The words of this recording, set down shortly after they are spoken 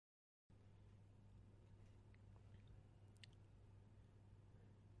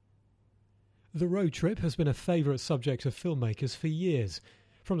The road trip has been a favourite subject of filmmakers for years.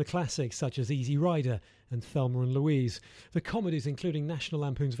 From the classics such as Easy Rider and Thelma and Louise, the comedies including National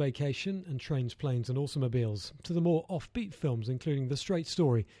Lampoon's Vacation and Trains, Planes and Automobiles, to the more offbeat films including The Straight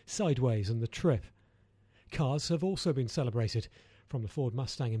Story, Sideways and The Trip. Cars have also been celebrated, from the Ford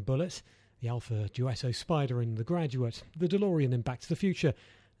Mustang in Bullitt, the Alfa Duetto Spider in The Graduate, the DeLorean in Back to the Future,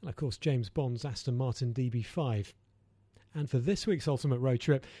 and of course James Bond's Aston Martin DB5. And for this week's Ultimate Road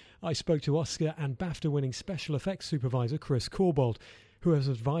Trip, I spoke to Oscar and BAFTA-winning Special Effects Supervisor Chris Corbould, who has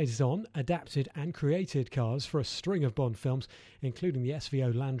advised on, adapted and created cars for a string of Bond films, including the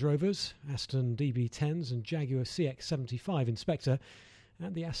SVO Land Rovers, Aston DB10s and Jaguar CX-75 Inspector,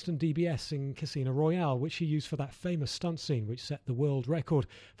 and the Aston DBS in Casino Royale, which he used for that famous stunt scene which set the world record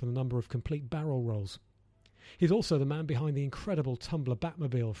for the number of complete barrel rolls. He's also the man behind the incredible Tumbler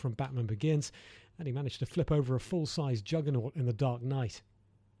Batmobile from Batman Begins, and he managed to flip over a full-size Juggernaut in The Dark Knight.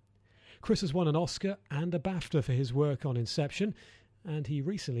 Chris has won an Oscar and a BAFTA for his work on Inception, and he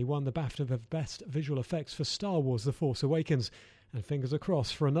recently won the BAFTA for Best Visual Effects for Star Wars The Force Awakens, and fingers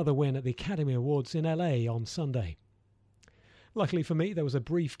across for another win at the Academy Awards in LA on Sunday. Luckily for me, there was a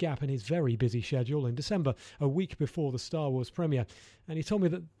brief gap in his very busy schedule in December, a week before the Star Wars premiere, and he told me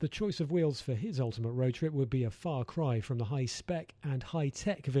that the choice of wheels for his ultimate road trip would be a far cry from the high-spec and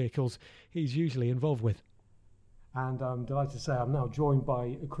high-tech vehicles he's usually involved with. And I'm delighted to say I'm now joined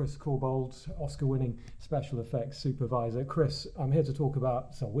by Chris Corbould, Oscar-winning Special Effects Supervisor. Chris, we're here to talk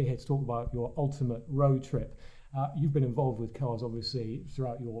about your ultimate road trip. You've been involved with cars, obviously,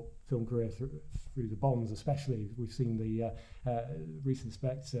 throughout your film career, through the Bonds especially. We've seen the recent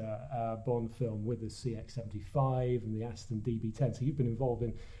Spectre Bond film with the CX-75 and the Aston DB10. So you've been involved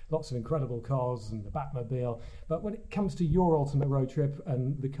in lots of incredible cars and the Batmobile. But when it comes to your ultimate road trip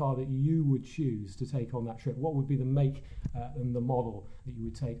and the car that you would choose to take on that trip, what would be the make and the model that you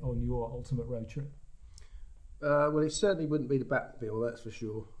would take on your ultimate road trip? Well, it certainly wouldn't be the Batmobile, that's for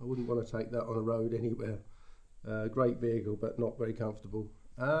sure. I wouldn't want to take that on a road anywhere. Great vehicle, but not very comfortable.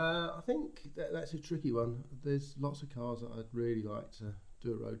 I think that's a tricky one. There's lots of cars that I'd really like to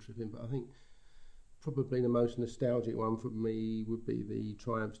do a road trip in, but I think probably the most nostalgic one for me would be the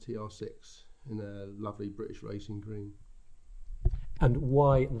Triumph TR6 in a lovely British racing green. And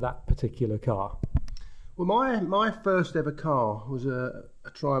why that particular car? Well, my first ever car was a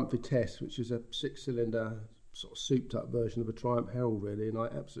Triumph Vitesse, which is a six-cylinder sort of souped-up version of a Triumph Herald, really, and I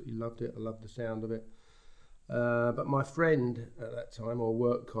absolutely loved it. I loved the sound of it. But my friend at that time, or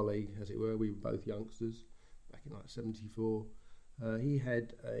work colleague, as it were, we were both youngsters, back in like 74, he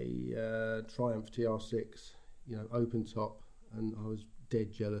had a Triumph TR6, open top, and I was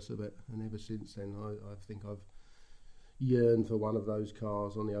dead jealous of it. And ever since then, I think I've yearned for one of those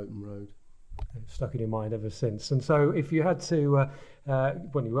cars on the open road. It's stuck in your mind ever since. And so if you had to,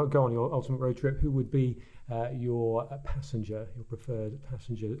 when you go on your ultimate road trip, who would be your preferred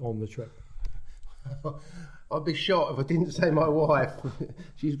passenger on the trip? I'd be shocked if I didn't say my wife.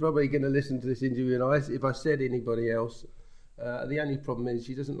 She's probably going to listen to this interview, and if I said anybody else, the only problem is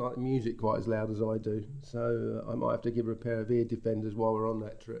she doesn't like the music quite as loud as I do, so I might have to give her a pair of ear defenders while we're on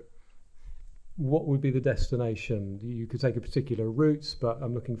that trip. What would be the destination? You could take a particular route, but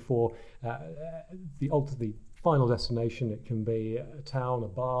I'm looking for the final destination. It can be a town, a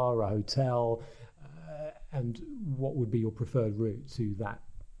bar, a hotel, and what would be your preferred route to that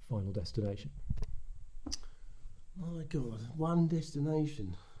final destination? My God, one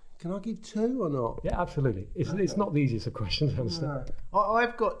destination. Can I give two or not? Yeah, absolutely. It's not the easiest of questions, I understand. No.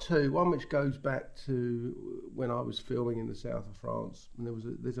 I've got two. One which goes back to when I was filming in the south of France, and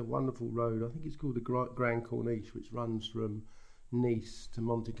there's a wonderful road. I think it's called the Grand Corniche, which runs from Nice to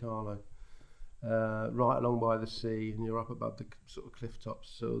Monte Carlo, right along by the sea, and you're up above the sort of cliff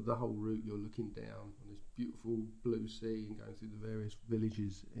tops. So the whole route you're looking down on this beautiful blue sea and going through the various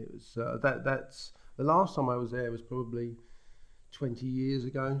villages. It was that's the last time I was there was probably 20 years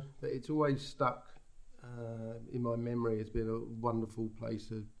ago, but it's always stuck in my memory as being a wonderful place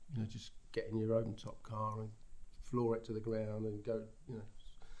to just get in your open top car and floor it to the ground and go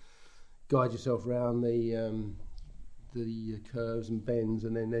guide yourself around the curves and bends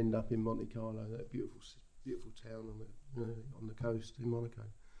and then end up in Monte Carlo, that beautiful town on the coast in Monaco.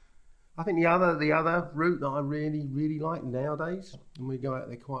 I think the other route that I really, really like nowadays, and we go out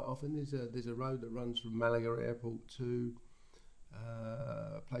there quite often, there's a road that runs from Malaga Airport to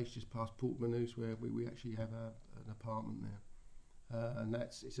a place just past Port Manus where we actually have an apartment there. And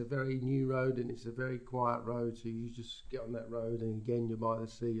it's a very new road and it's a very quiet road, so you just get on that road and again you're by the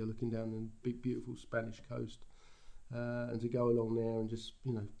sea, you're looking down the big beautiful Spanish coast, and to go along there and just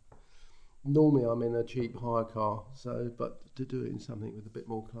normally I'm in a cheap hire car, but to do it in something with a bit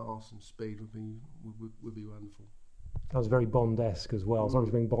more class and speed would be wonderful. Sounds very Bond-esque as well. Sorry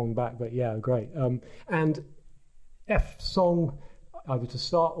to bring Bond back, but yeah, great. And song, either to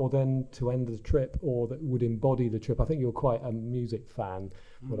start or then to end the trip, or that would embody the trip. I think you're quite a music fan,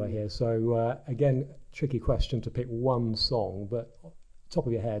 what I hear. So again, tricky question to pick one song, but top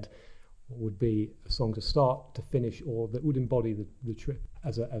of your head, what would be a song to start, to finish, or that would embody the trip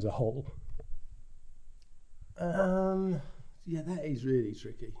as a whole? Yeah, that is really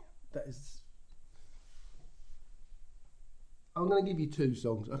tricky. I'm going to give you two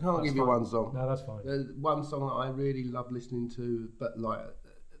songs. I can't give you one song. No, that's fine. One song that I really love listening to, but like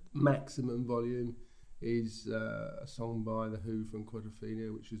maximum volume, is a song by The Who from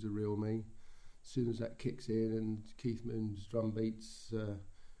Quadrophenia, which is A Real Me. As soon as that kicks in and Keith Moon's drum beats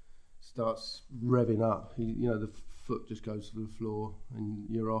starts revving up, the foot just goes to the floor and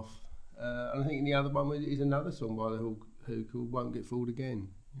you're off. And I think the other one is another song by The Who called Won't Get Fooled Again,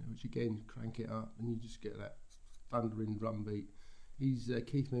 which again, crank it up and you just get that thundering drum beat.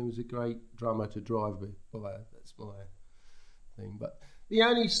 Keith Moon was a great drummer to drive with. That's my thing. But the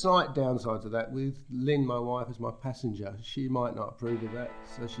only slight downside to that, with Lynn, my wife, as my passenger, she might not approve of that,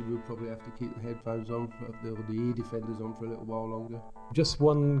 so she would probably have to keep the headphones on or the ear defenders on for a little while longer. Just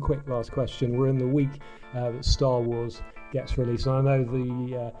one quick last question. We're in the week that Star Wars gets released, and I know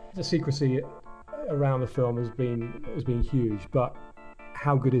the secrecy around the film has been huge, but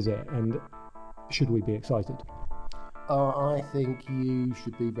how good is it, and should we be excited? I think you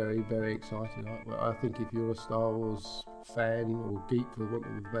should be very, very excited. I think if you're a Star Wars fan or geek, for want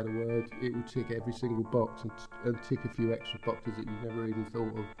of a better word, it will tick every single box and tick a few extra boxes that you never even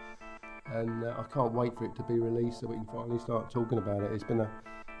thought of. And I can't wait for it to be released so we can finally start talking about it. It's been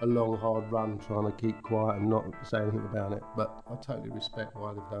a long, hard run trying to keep quiet and not say anything about it, but I totally respect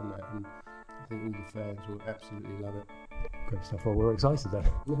why they've done that, and I think all the fans will absolutely love it. Great stuff. Well, we're excited then.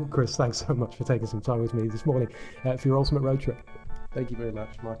 Chris, thanks so much for taking some time with me this morning for your ultimate road trip. Thank you very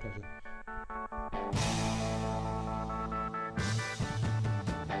much. My pleasure.